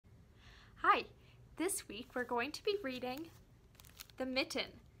This week we're going to be reading The Mitten.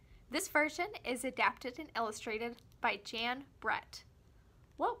 This version is adapted and illustrated by Jan Brett.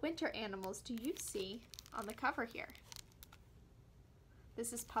 What winter animals do you see on the cover here?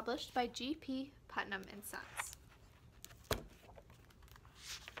 This is published by G.P. Putnam and Sons.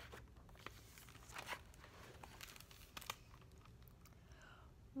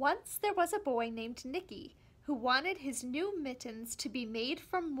 Once there was a boy named Nicky who wanted his new mittens to be made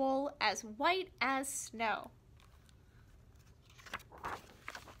from wool as white as snow.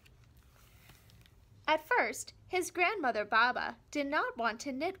 At first, his grandmother Baba did not want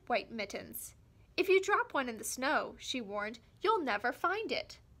to knit white mittens. If you drop one in the snow, she warned, you'll never find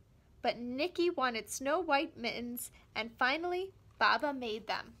it. But Nicky wanted snow white mittens, and finally, Baba made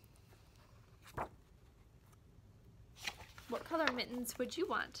them. What color mittens would you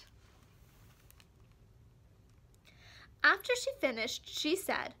want? After she finished, she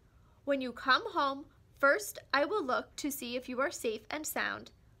said, "When you come home, first I will look to see if you are safe and sound,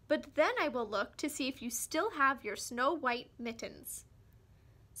 but then I will look to see if you still have your snow white mittens."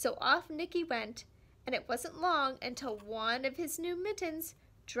 So off Nicky went, and it wasn't long until one of his new mittens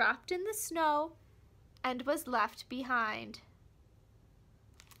dropped in the snow and was left behind.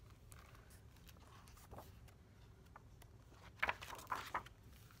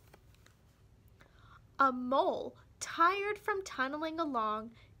 A mole, tired from tunneling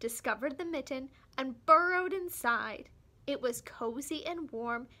along, discovered the mitten and burrowed inside. It was cozy and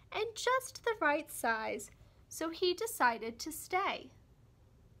warm and just the right size, so he decided to stay.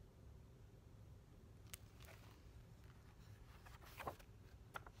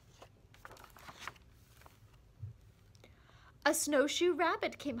 A snowshoe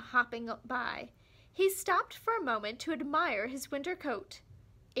rabbit came hopping by. He stopped for a moment to admire his winter coat.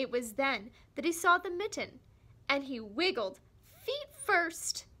 It was then that he saw the mitten, and he wiggled feet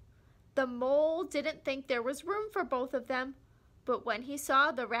first. The mole didn't think there was room for both of them, but when he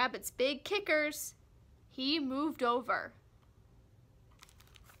saw the rabbit's big kickers, he moved over.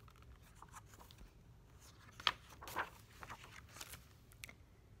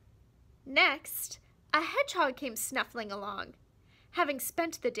 Next, a hedgehog came snuffling along. Having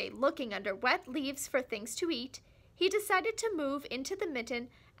spent the day looking under wet leaves for things to eat, he decided to move into the mitten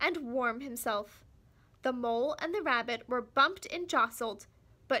and warm himself. The mole and the rabbit were bumped and jostled,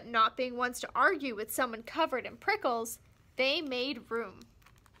 but not being ones to argue with someone covered in prickles, they made room.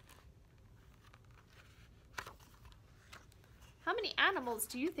 How many animals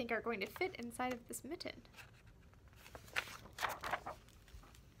do you think are going to fit inside of this mitten?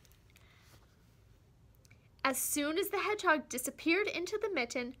 As soon as the hedgehog disappeared into the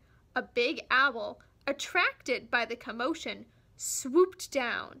mitten, a big owl, attracted by the commotion, swooped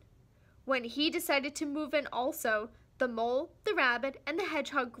down. When he decided to move in also, the mole, the rabbit, and the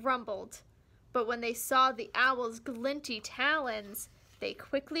hedgehog grumbled. But when they saw the owl's glinty talons, they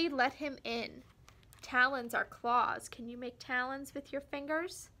quickly let him in. Talons are claws. Can you make talons with your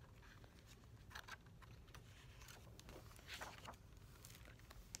fingers?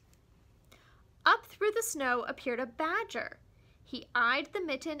 Up through the snow appeared a badger. He eyed the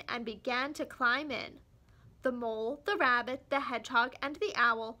mitten and began to climb in. The mole, the rabbit, the hedgehog, and the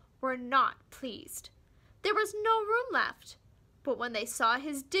owl were not pleased. There was no room left, but when they saw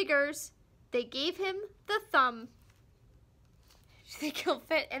his diggers, they gave him the thumb. Do you think he'll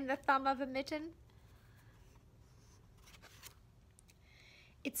fit in the thumb of a mitten?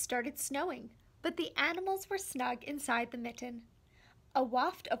 It started snowing, but the animals were snug inside the mitten. A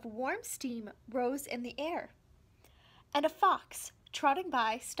waft of warm steam rose in the air, and a fox, trotting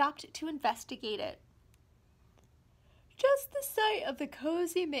by, stopped to investigate it. Just the sight of the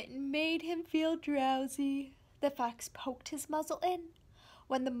cozy mitten made him feel drowsy. The fox poked his muzzle in.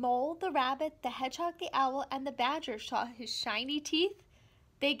 When the mole, the rabbit, the hedgehog, the owl, and the badger saw his shiny teeth,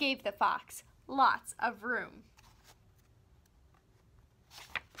 they gave the fox lots of room.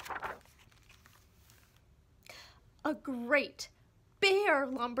 A great bear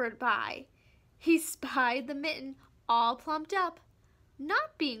lumbered by. He spied the mitten all plumped up.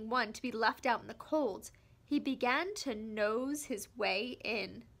 Not being one to be left out in the cold, he began to nose his way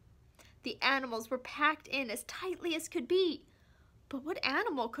in. The animals were packed in as tightly as could be, but what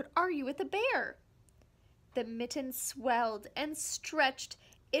animal could argue with a bear? The mitten swelled and stretched.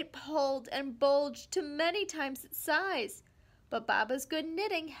 It pulled and bulged to many times its size, but Baba's good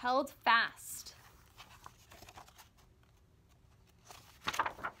knitting held fast.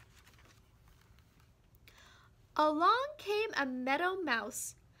 Along came a meadow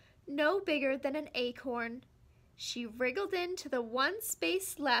mouse, no bigger than an acorn. She wriggled into the one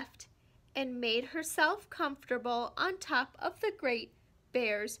space left and made herself comfortable on top of the great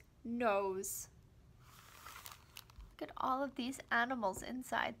bear's nose. Look at all of these animals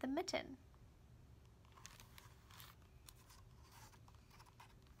inside the mitten.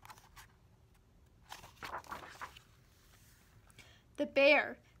 The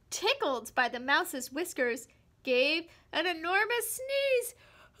bear, tickled by the mouse's whiskers, gave an enormous sneeze.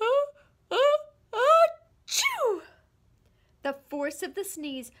 Achoo! The force of the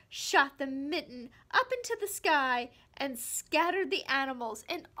sneeze shot the mitten up into the sky and scattered the animals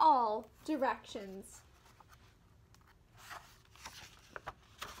in all directions.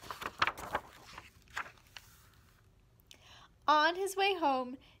 On his way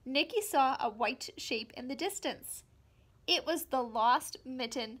home, Nicky saw a white shape in the distance. It was the lost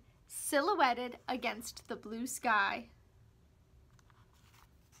mitten silhouetted against the blue sky.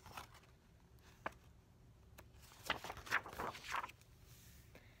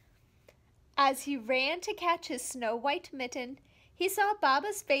 As he ran to catch his snow-white mitten, he saw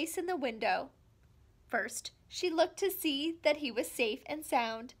Baba's face in the window. First, she looked to see that he was safe and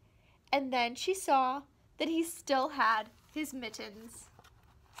sound, and then she saw that he still had his mittens.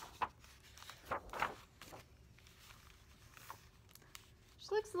 She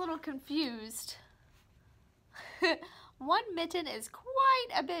looks a little confused. One mitten is quite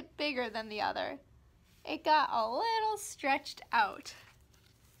a bit bigger than the other. It got a little stretched out.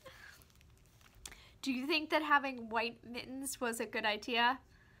 Do you think that having white mittens was a good idea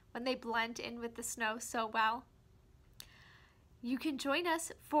when they blend in with the snow so well? You can join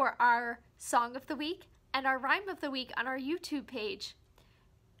us for our Song of the Week and our Rhyme of the Week on our YouTube page.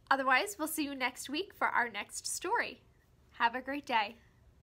 Otherwise, we'll see you next week for our next story. Have a great day.